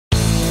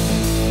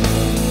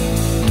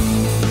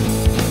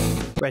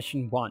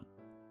Question 1.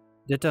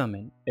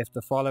 Determine if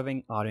the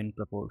following are in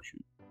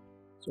proportion.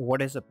 So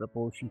what is a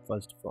proportion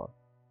first of all?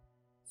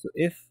 So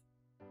if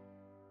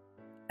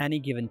any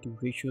given two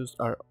ratios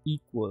are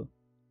equal,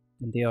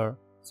 then they are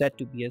said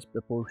to be as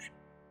proportion.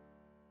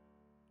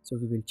 So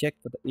we will check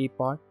for the A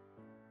part.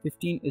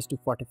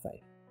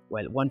 15:45.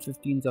 Well,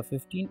 1/15 are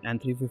 15 and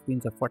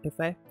 3/15 are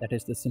 45. That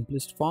is the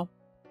simplest form.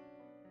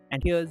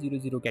 And here 0,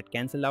 0 get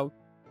cancelled out,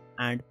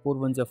 and 4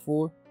 1s are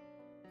 4,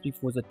 3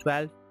 4s are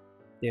 12.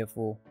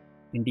 Therefore,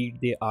 indeed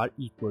they are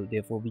equal.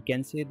 Therefore, we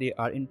can say they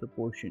are in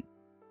proportion.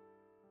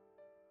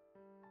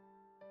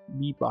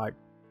 B part.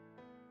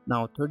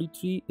 Now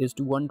 33 is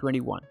to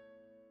 121.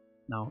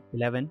 Now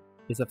 11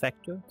 is a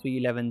factor. 3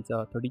 11s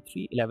are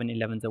 33. 11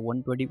 11s are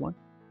 121.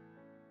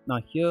 Now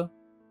here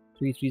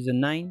 3 3s are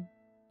 9.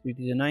 3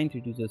 3s are 9.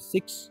 3 2s are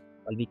 6.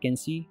 Well, we can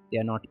see they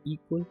are not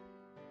equal.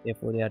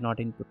 Therefore, they are not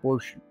in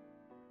proportion.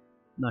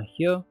 Now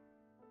here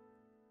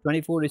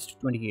 24 is to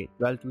 28.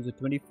 12 2s are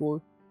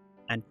 24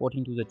 and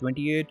 14 2s are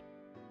 28.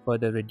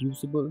 Further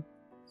reducible.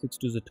 6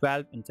 2s are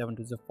 12 and 7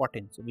 2s are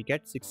 14. So we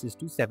get 6 is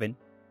to 7.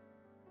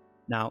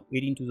 Now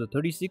 18 2s are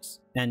 36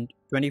 and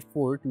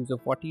 24 2s are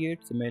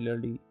 48.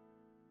 Similarly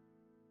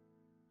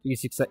 3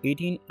 6 are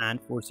 18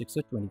 and 4 6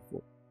 are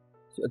 24.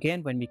 So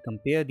again, when we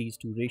compare these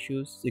two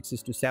ratios, 6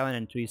 is to 7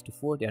 and 3 is to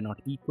 4, they are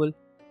not equal.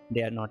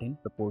 They are not in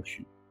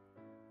proportion.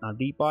 Now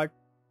D part.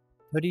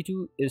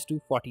 32 is to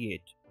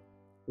 48.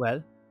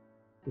 Well,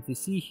 if you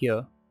see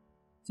here,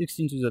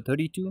 16 2s are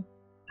 32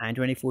 and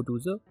 24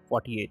 2s are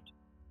 48.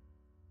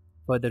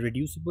 Further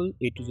reducible,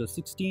 8 2s are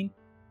 16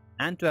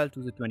 and 12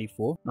 2s are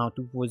 24. Now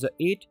 2 4s are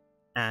 8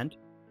 and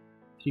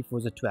 3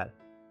 4s are 12.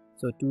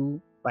 So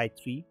 2 by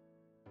 3.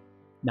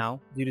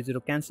 Now 0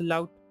 0 cancel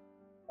out,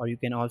 or you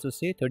can also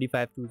say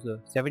 35 2s are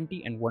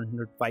 70 and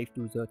 105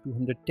 2s are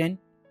 210.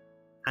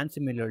 And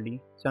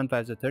similarly 7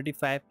 5s are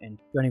 35 and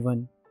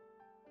 21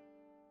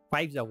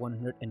 5s are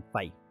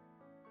 105.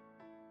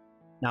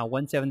 Now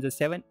 1 7s are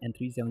 7 and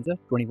 3 7s are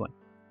 21.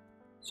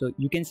 So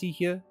you can see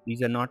here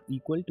these are not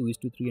equal. 2 is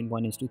to 3 and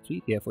 1 is to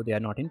 3. Therefore they are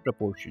not in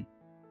proportion.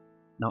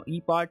 Now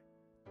E part.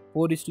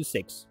 4 is to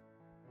 6.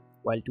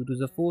 While 2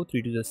 2s are 4,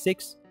 3 2s are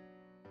 6.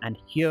 And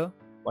here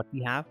what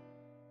we have,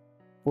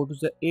 4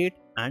 2s are 8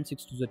 and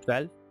 6 2s are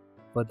 12.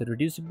 Further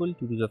reducible,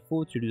 2 2s are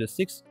 4, 3 2s are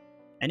 6.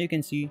 And you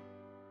can see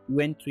 2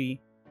 and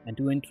 3 and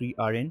 2 and 3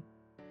 are in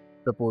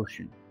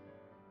proportion.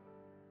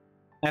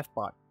 F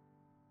part.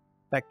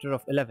 Factor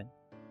of 11.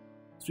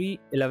 3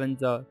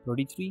 11s are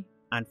 33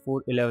 and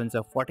 4 11s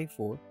are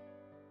 44.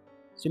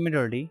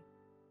 Similarly,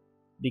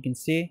 we can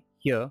say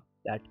here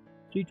that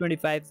 3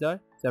 25s are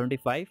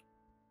 75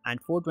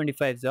 and 4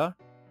 25s are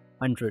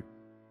 100.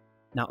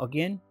 Now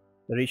again,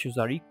 the ratios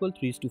are equal,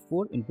 3 is to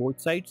 4 in both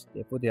sides,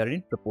 therefore they are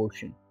in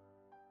proportion.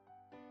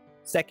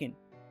 Second,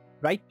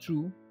 write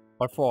true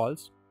or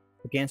false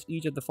against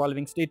each of the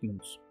following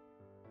statements.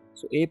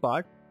 So A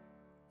part.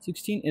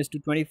 16 is to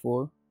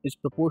 24 is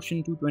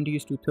proportion to 20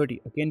 is to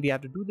 30. Again, we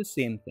have to do the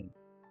same thing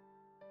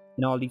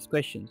in all these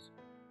questions.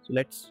 So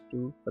let's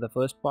do for the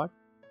first part.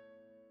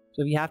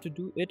 So we have to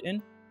do it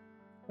in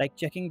like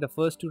checking the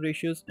first two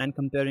ratios and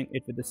comparing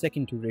it with the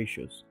second two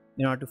ratios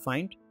in order to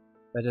find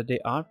whether they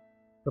are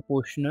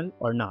proportional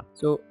or not.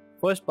 So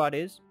first part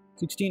is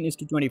 16 is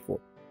to 24.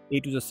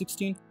 8 2s are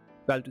 16,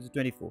 12 2s are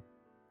 24,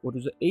 4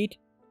 2s are 8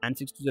 and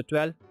 6 2s are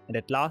 12, and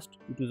at last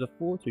 2 2s are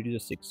 4, 3 2s are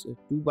 6. So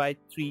 2 by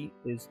 3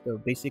 is the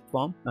basic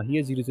form. Now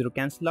here 0 0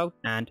 cancel out,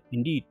 and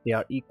indeed they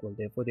are equal,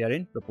 therefore they are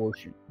in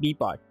proportion. B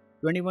part.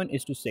 21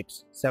 is to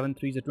 6. 7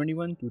 3s are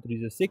 21, 2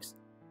 3s are 6,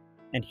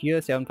 and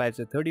here 7 5s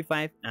are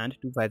 35 and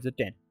 2 5s are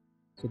 10.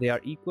 So they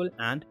are equal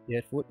and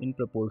therefore in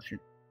proportion.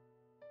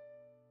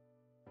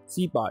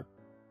 C part.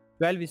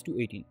 12 is to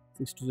 18.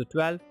 6 2s are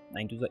 12,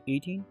 9 2s are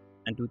 18,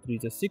 and 2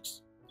 3s are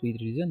 6, 3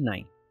 3s are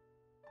 9.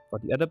 For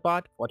the other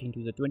part, 14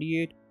 2s are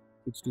 28,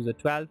 6 2s are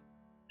 12,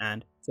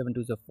 and 7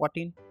 2s are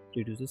 14,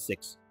 3 2s are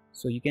 6.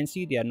 So you can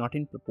see they are not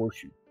in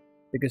proportion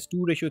because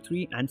 2 ratio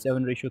 3 and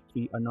 7 ratio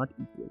 3 are not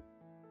equal.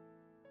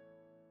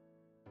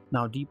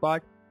 Now D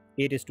part.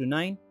 8 is to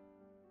 9.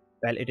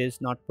 Well, it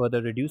is not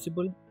further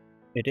reducible.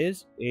 It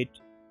is 8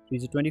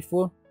 3s are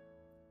 24,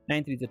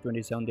 9 3s are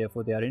 27,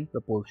 therefore they are in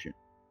proportion.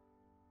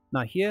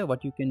 Now here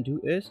what you can do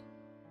is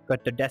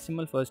cut the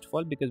decimal first of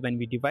all, because when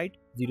we divide,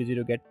 0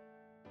 0 get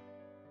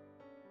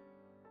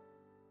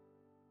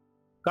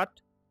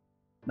cut.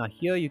 Now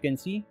here you can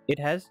see it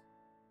has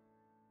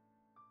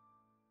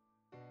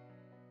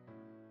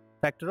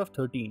factor of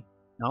 13.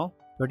 Now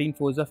 13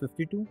 4s are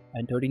 52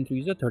 and 13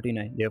 3s are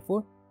 39.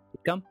 Therefore it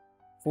comes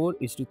 4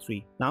 is to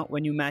 3. Now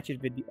when you match it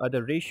with the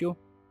other ratio,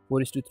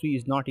 4 is to 3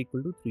 is not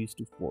equal to 3 is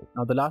to 4.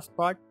 Now the last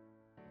part.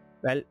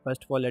 Well,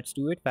 first of all let's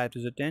do it. 5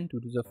 2s are 10, 2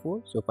 2s are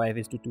 4. So 5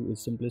 is to 2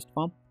 is simplest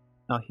form.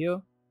 Now here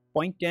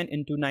 0.10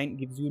 into 9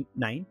 gives you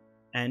 9,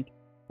 and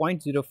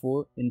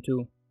 0.04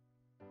 into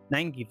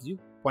 9 gives you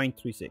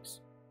 0.36.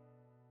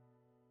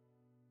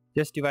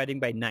 Just dividing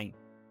by 9.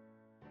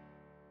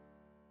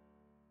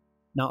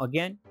 Now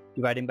again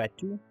dividing by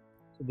 2,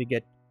 so we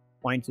get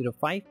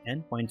 0.05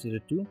 and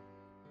 0.02.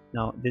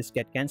 Now this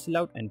get cancelled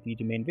out and we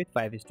remain with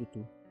 5 is to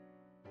 2.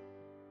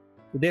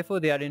 So therefore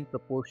they are in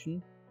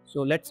proportion.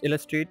 So let's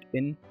illustrate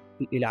in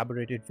the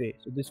elaborated way.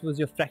 So this was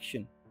your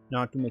fraction.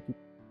 Now to make you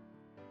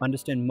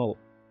understand more.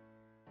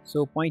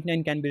 So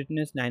 0.9 can be written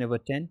as 9 over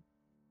 10.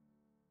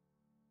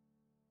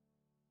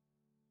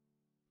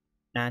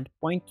 And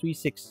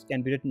 0.36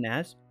 can be written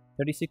as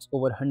 36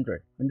 over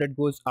 100. 100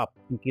 goes up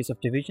in case of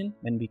division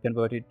when we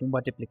convert it to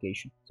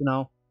multiplication. So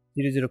now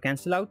 0, 0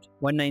 cancel out.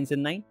 1 9s are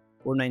 9.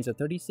 4 9s are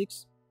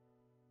 36.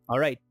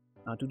 Alright.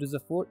 Now 2 2s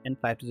are 4 and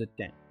 5 2s are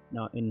 10.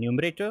 Now in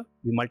numerator,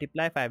 we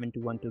multiply 5 into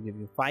 1 to give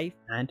you 5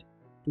 and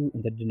 2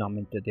 in the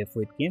denominator.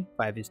 Therefore it came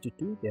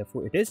 5:2.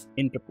 Therefore it is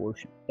in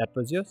proportion. That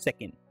was your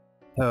second.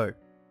 Third.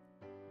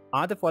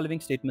 Are the following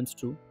statements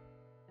true?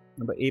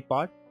 Number A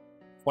part,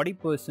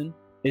 40%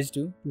 is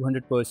to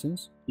 200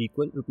 persons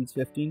equal rupees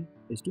 15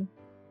 is to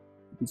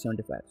rupees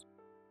 75.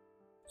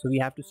 So we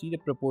have to see the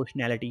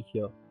proportionality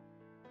here,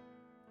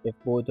 if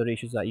both the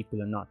ratios are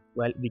equal or not.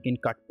 Well, we can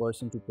cut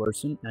person to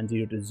person and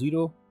 0 to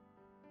 0,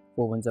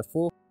 4 1s are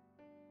 4,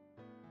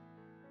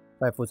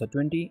 5 4s are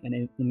 20,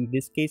 and in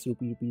this case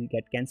rupee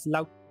get cancelled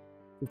out.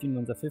 15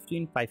 1s are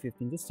 15, 5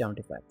 15s is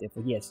 75.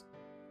 Therefore yes,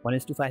 1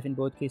 is to 5 in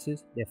both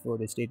cases. Therefore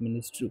the statement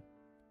is true.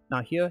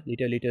 Now here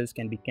liters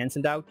can be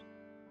cancelled out,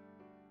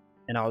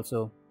 and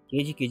also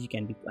kg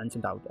can be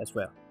cancelled out as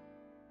well.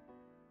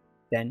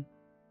 Then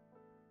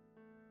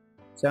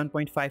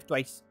 7.5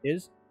 twice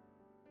is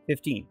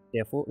 15.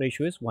 Therefore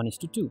ratio is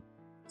 1:2.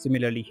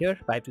 Similarly here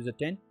 5 2s are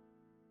 10,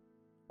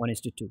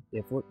 1:2.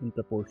 Therefore in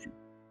proportion.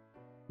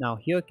 Now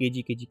here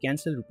kg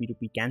cancel,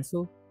 rupee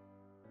cancel.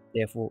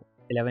 Therefore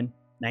 11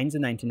 9s are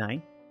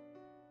 99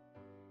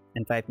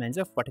 and 5 9s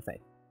are 45.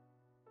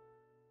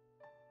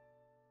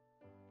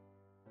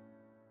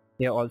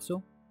 Here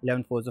also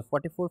 11 4s are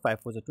 44, 5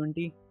 4s are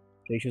 20.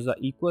 Ratios are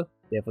equal.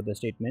 Therefore the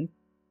statement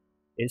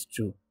is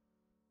true.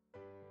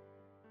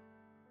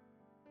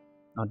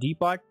 Now D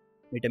part,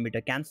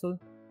 meter cancel,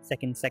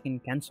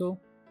 second cancel.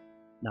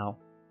 Now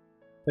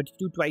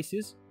 32 twice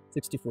is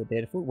 64.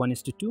 Therefore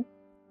 1:2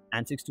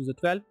 and 6 2s are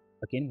 12.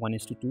 Again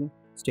 1:2.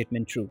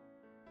 Statement true.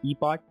 E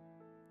part,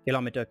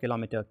 kilometer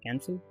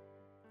cancel.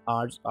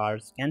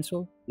 R's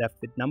cancel. Left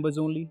with numbers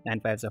only. 9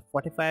 5s are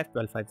 45.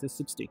 12 5s is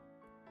 60.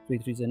 3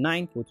 3s are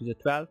 9. 4 3s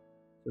are 12.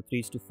 So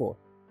 3:4.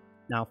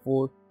 Now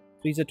 4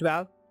 3s are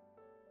 12.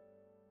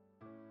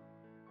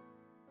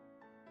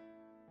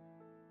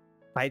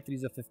 5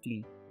 3s are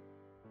 15.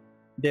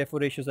 Therefore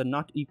ratios are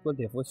not equal.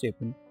 Therefore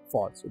statement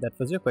false. So that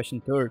was your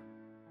question third.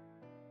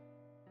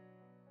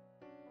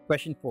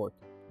 Question fourth.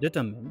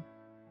 Determine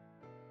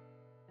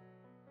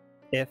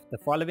if the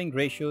following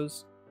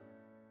ratios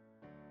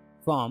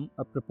form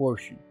a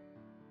proportion.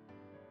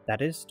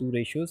 That is, two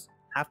ratios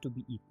have to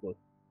be equal.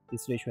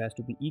 This ratio has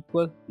to be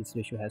equal. This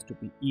ratio has to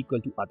be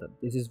equal to other.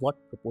 This is what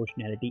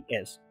proportionality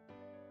is.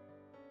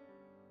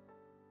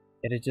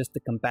 It is just the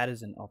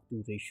comparison of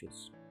two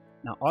ratios.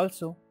 Now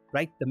also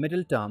write the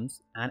middle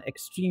terms and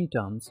extreme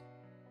terms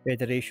where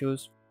the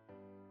ratios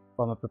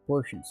form a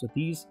proportion. So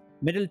these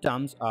middle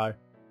terms are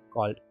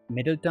called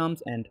middle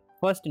terms and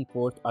first and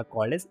fourth are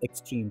called as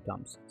extreme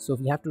terms. So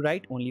we have to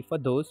write only for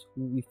those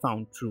who we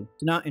found true.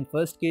 So now in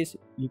first case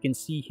you can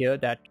see here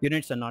that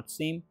units are not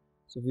same.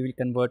 So we will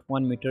convert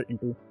 1 meter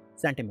into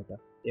centimeter.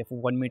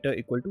 Therefore 1 meter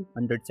equal to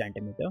 100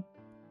 centimeter.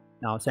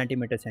 Now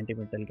centimeter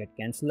will get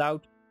cancelled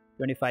out.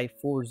 25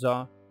 4s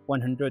are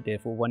 100.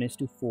 Therefore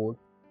 1:4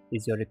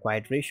 is your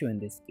required ratio in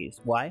this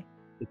case. Why?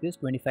 Because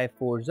 25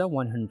 4s are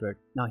 100.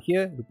 Now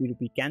here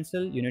rupee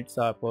cancel. Units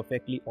are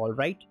perfectly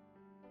alright.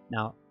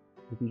 Now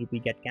rupee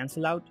get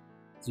cancel out.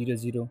 0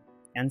 0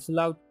 cancel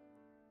out.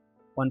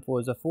 1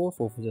 4s are 4.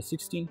 4 4s are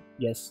 16.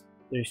 Yes,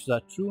 the ratios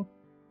are true.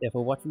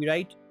 Therefore what we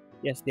write?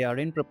 Yes, they are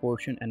in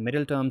proportion and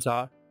middle terms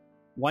are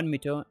 1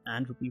 meter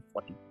and rupee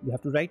 40. You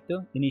have to write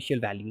the initial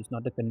values,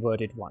 not the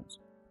converted ones.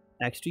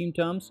 Extreme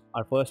terms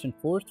are first and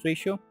fourth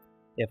ratio.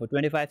 Therefore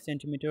 25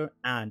 centimeter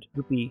and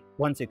rupee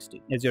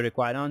 160 is your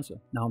required answer.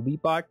 Now B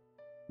part,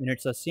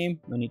 units are same,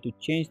 no need to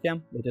change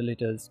them.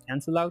 Liters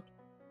cancel out.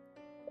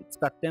 Let's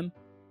cut them.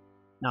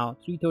 Now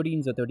 3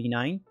 13s are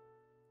 39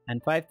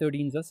 and 5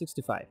 13s are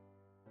 65.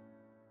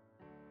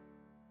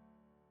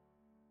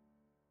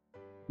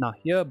 Now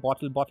here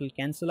bottle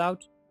cancel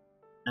out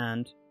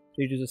and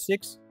 3 2s are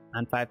 6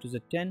 and 5 2s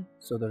are 10.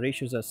 So the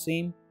ratios are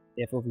same.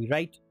 Therefore we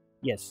write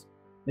yes.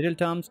 Middle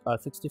terms are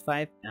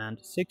 65 and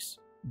 6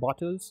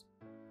 bottles.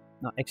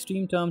 Now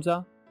extreme terms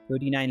are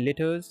 39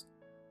 liters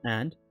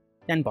and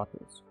 10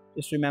 bottles.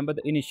 Just remember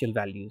the initial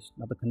values,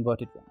 not the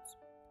converted ones.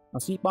 Now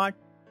C part,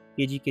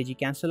 kg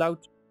cancel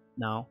out.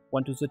 Now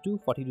 1 2s are 2,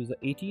 40 2s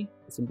are 80.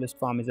 The simplest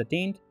form is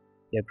attained.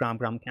 Their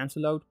gram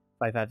cancel out.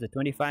 5 5s are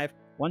 25,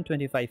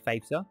 125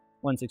 5s are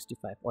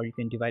 165, or you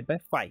can divide by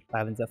 5.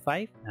 5 1s are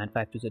 5 and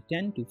 5 2s are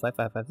 10, 2 5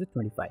 5 5s are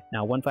 25.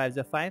 Now 1 5s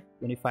are 5,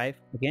 25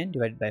 again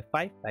divided by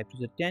 5, 5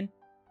 2s are 10,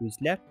 2 is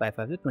left, 5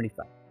 5s are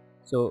 25.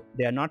 So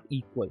they are not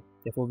equal.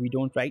 Therefore we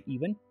don't write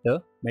even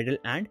the middle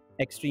and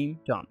extreme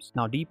terms.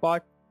 Now D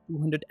part,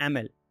 200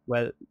 ml.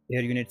 Well,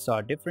 their units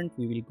are different.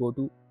 We will go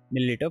to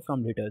milliliter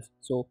from liters.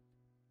 So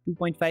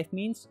 2.5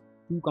 means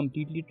 2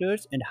 complete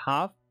liters and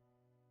half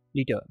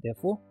liter.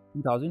 Therefore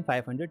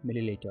 2500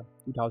 milliliter.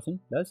 2000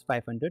 plus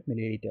 500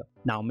 milliliter.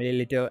 Now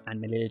milliliter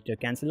and milliliter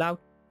cancel out.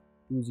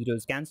 2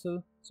 zeros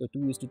cancel. So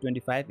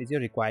 2:25 is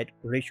your required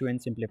ratio in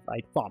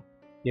simplified form.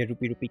 Here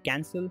rupee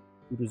cancel.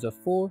 2 2s are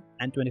 4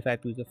 and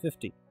 25 2s are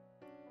 50.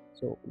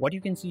 So what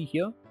you can see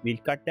here,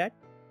 we'll cut that.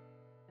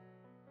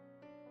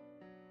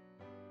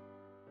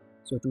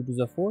 So 2 2s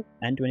are 4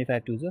 and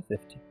 25 2s are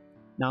 50.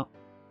 Now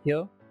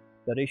here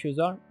the ratios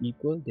are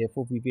equal,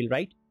 therefore we will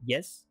write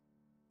yes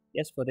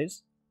for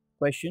this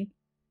question.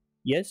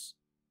 Yes,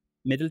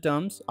 middle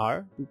terms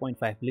are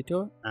 2.5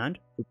 liter and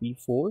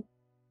rupees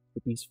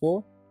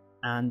 4,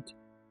 and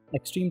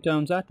extreme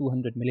terms are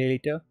 200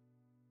 milliliter,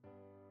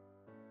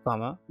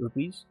 comma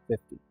rupees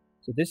 50.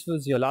 So this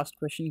was your last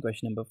question,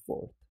 question number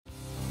 4.